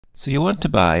So you want to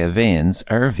buy a Van's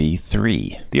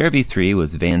RV-3. The RV-3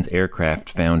 was Van's aircraft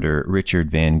founder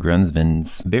Richard Van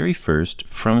Grunsven's very first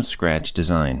from-scratch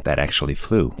design that actually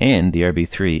flew. And the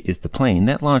RV-3 is the plane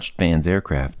that launched Van's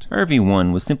aircraft.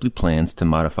 RV-1 was simply plans to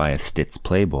modify a Stitz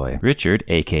Playboy. Richard,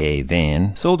 aka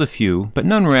Van, sold a few, but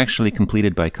none were actually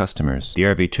completed by customers. The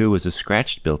RV-2 was a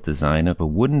scratch-built design of a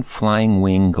wooden flying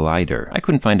wing glider. I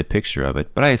couldn't find a picture of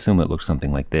it, but I assume it looked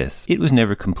something like this. It was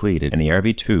never completed, and the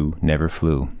RV-2 never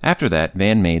flew. After that,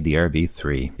 Van made the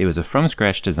RV-3. It was a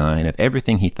from-scratch design of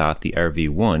everything he thought the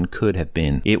RV-1 could have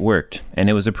been. It worked, and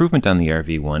it was improvement on the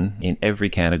RV-1 in every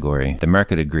category. The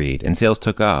market agreed, and sales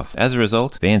took off. As a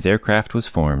result, Van's aircraft was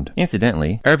formed.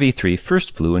 Incidentally, RV-3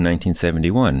 first flew in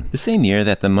 1971, the same year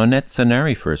that the Monette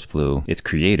Sonari first flew. Its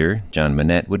creator, John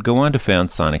Monette, would go on to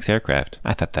found Sonic's aircraft.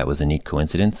 I thought that was a neat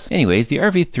coincidence. Anyways, the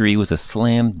RV-3 was a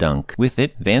slam dunk. With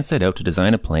it, Van set out to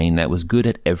design a plane that was good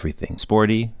at everything.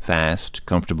 Sporty, fast,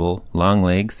 comfortable, long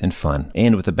legs, and fun.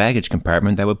 And with a baggage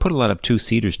compartment that would put a lot of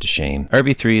two-seaters to shame.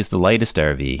 RV-3 is the lightest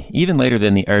RV, even lighter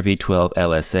than the RV-12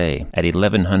 LSA. At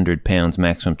 1,100 pounds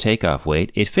maximum takeoff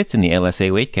weight, it fits in the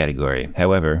LSA weight category.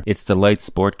 However, it's the light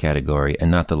sport category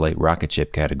and not the light rocket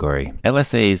ship category.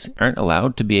 LSAs aren't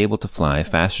allowed to be able to fly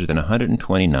faster than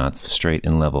 120 knots straight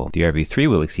and level. The RV-3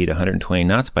 will exceed 120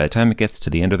 knots by the time it gets to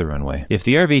the end of the runway. If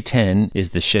the RV-10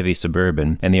 is the Chevy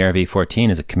Suburban and the RV-14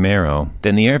 is a Camaro,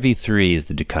 then the RV-3 is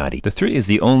the Ducati. The 3 is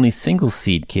the only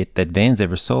single-seat kit that Van's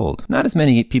ever sold. Not as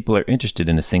many people are interested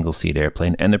in a single-seat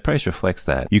airplane, and the price reflects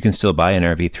that. You can still buy an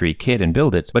RV-3 kit and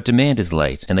build it, but demand is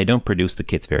light, and they don't produce the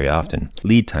kits very often.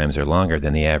 Lead times are longer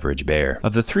than the average bear.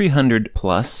 Of the 300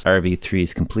 plus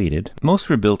RV-3s completed, most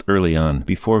were built early on,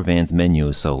 before Van's menu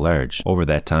was so large. Over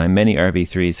that time, many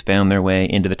RV-3s found their way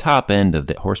into the top end of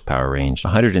the horsepower range.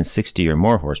 160 or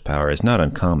more horsepower is not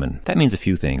uncommon. That means a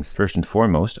few things. First and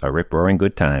foremost, a rip-roaring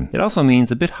good time. It also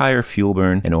means a bit higher fuel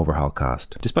burn and overhaul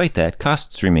cost. Despite that,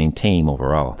 costs remain tame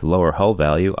overall. The lower hull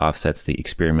value offsets the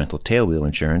experimental tailwheel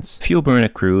insurance. Fuel burn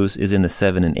at cruise is in the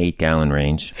 7 and 8 gallon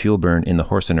range. Fuel burn in the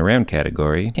horse and around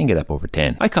category can get up over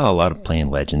 10. I call a lot of plane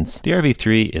legends. The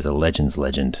RV-3 is a legend's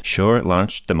legend. Sure, it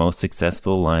launched the most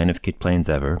successful line of kit planes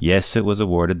ever. Yes, it was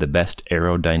awarded the best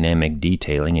aerodynamic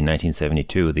detailing in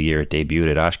 1972, the year it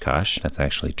debuted at Oshkosh. That's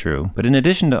actually true. But in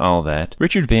addition to all that,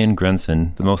 Richard Van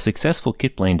Grunsven, the most successful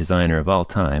kit plane designer of all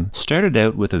time, started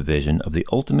out with a vision of the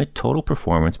ultimate total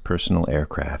performance personal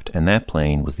aircraft, and that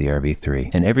plane was the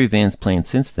RV-3. And every Van's plane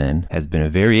since then has been a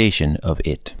variation of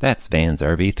it. That's Van's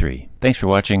RV-3. Thanks for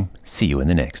watching. See you in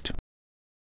the next.